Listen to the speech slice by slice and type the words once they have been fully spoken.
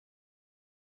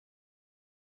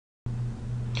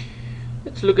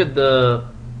Let's look at the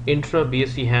intra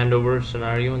BSC handover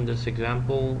scenario in this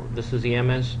example. This is the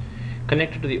MS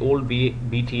connected to the old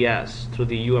BTS through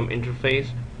the interface.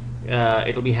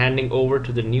 It'll be handing over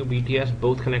to the new BTS,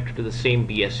 both connected to the same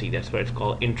BSC. That's why it's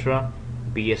called intra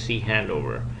BSC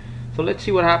handover. So let's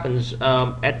see what happens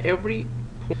at every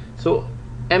point. So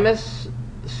MS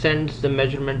sends the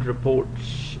measurement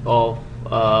reports of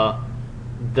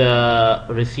the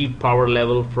received power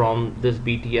level from this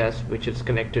BTS which it's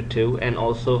connected to, and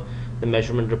also the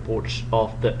measurement reports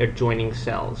of the adjoining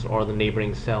cells or the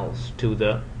neighboring cells to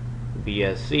the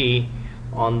BSC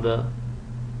on the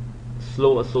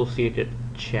slow associated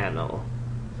channel.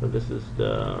 So this is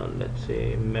the, let's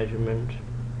say, measurement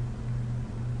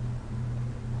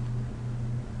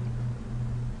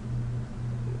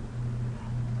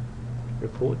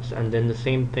reports, and then the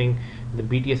same thing, the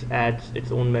BTS adds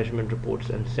its own measurement reports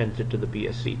and sends it to the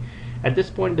BSC. At this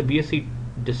point the BSC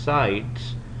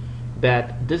decides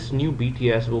that this new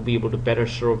BTS will be able to better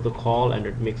serve the call, and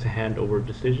it makes a handover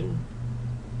decision.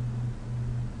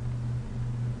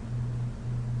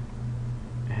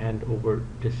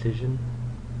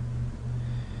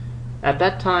 At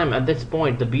that time, at this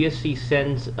point, the BSC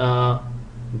sends a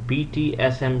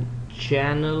BTSM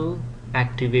channel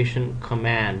activation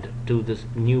command to this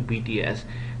new BTS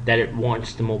that it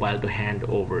wants the mobile to hand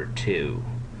over to.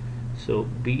 So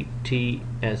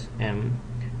BTSM,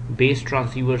 base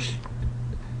transceiver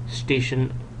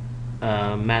station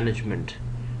management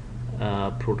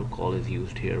protocol is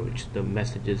used here, which the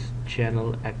message is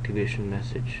channel activation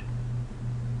message.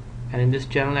 And in this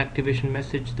channel activation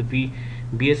message, the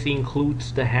BSC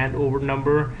includes the handover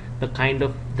number, the type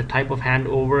of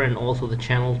handover, and also the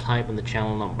channel type and the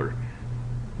channel number.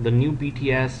 The new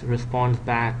BTS responds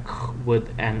back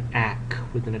with an ACK,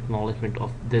 with an acknowledgement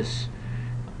of this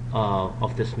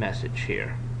message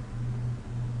here.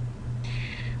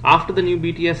 After the new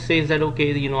BTS says that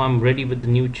okay, I'm ready with the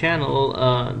new channel,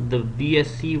 the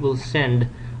BSC will send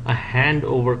a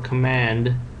handover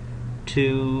command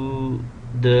to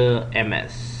the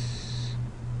MS,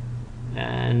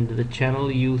 and the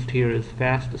channel used here is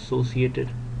fast associated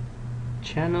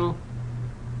channel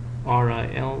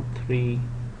RIL3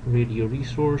 radio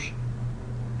resource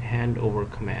handover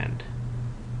command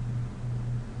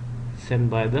sent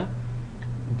by the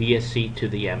BSC to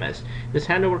the MS. This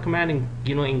handover command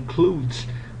includes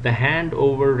the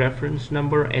handover reference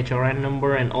number, HRN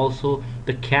number, and also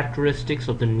the characteristics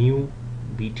of the new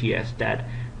BTS that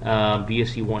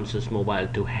BSC wants this mobile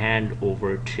to hand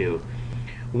over to.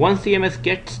 Once the MS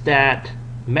gets that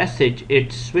message,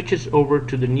 it switches over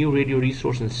to the new radio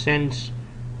resource and sends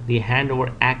the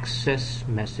handover access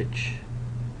message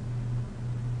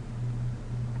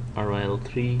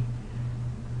RIL3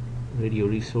 radio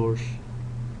resource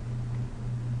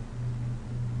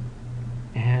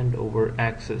handover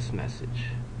access message,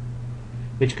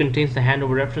 which contains the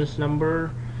handover reference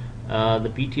number. The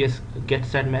BTS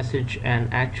gets that message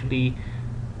and actually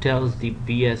tells the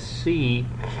BSC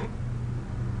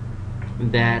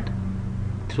that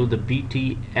through the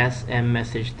BTSM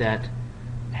message that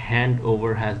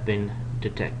handover has been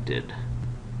detected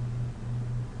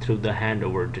through the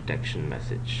handover detection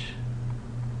message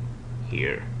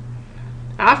here.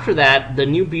 After that, the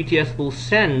new BTS will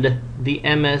send the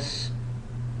MS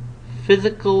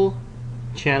physical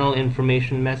channel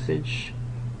information message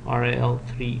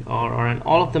RIL3RR, and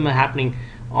all of them are happening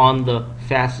on the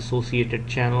fast associated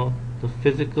channel, the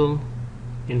physical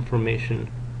information,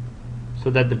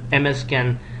 so that the MS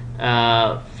can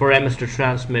for MS to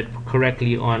transmit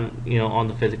correctly on on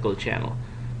the physical channel.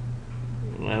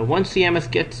 Once the MS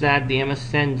gets that, the MS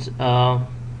sends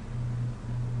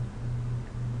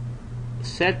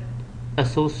set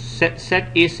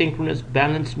asynchronous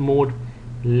balanced mode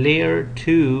layer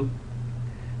 2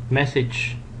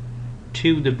 message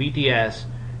to the BTS,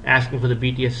 asking for the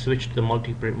BTS switch to the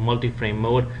multi-frame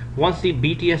mode. Once the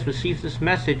BTS receives this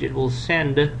message, it will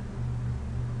send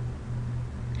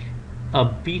a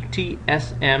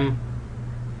BTSM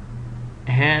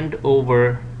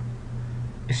handover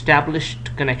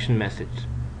established connection message,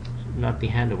 not the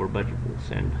handover, but it will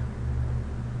send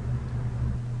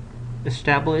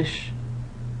establish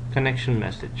connection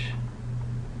message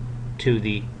to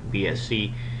the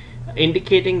BSC,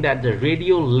 indicating that the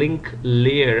radio link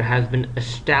layer has been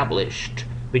established,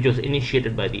 which was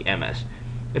initiated by the MS.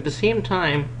 At the same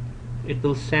time, it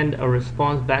will send a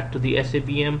response back to the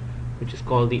SABM, which is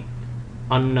called the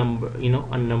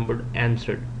unnumbered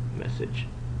answered message,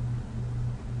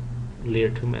 layer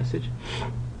 2 message.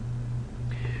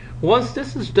 Once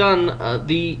this is done,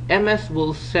 the MS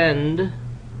will send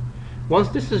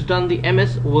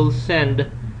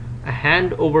a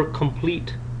handover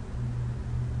complete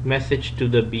message to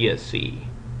the BSC.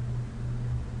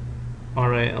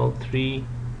 RIL3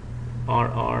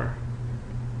 RR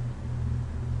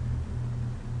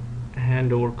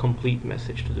handover complete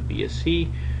message to the BSC,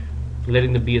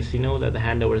 letting the BSC know that the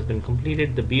handover has been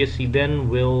completed. The BSC then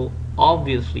will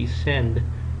obviously send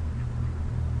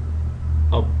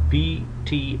a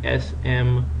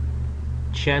BTSM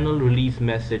channel release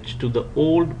message to the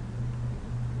old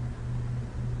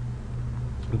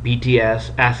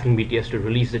BTS, asking BTS to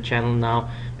release the channel now,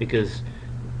 because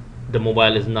the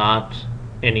mobile is not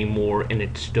anymore in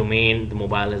its domain. The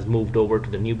mobile has moved over to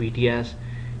the new BTS,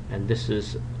 and this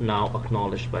is now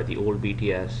acknowledged by the old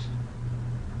BTS.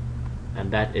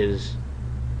 And that is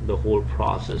the whole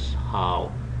process,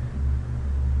 how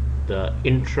the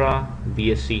intra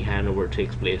BSC handover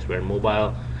takes place, where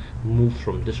mobile moves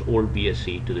from this old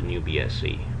BSC to the new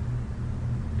BSC.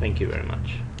 Thank you very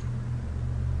much.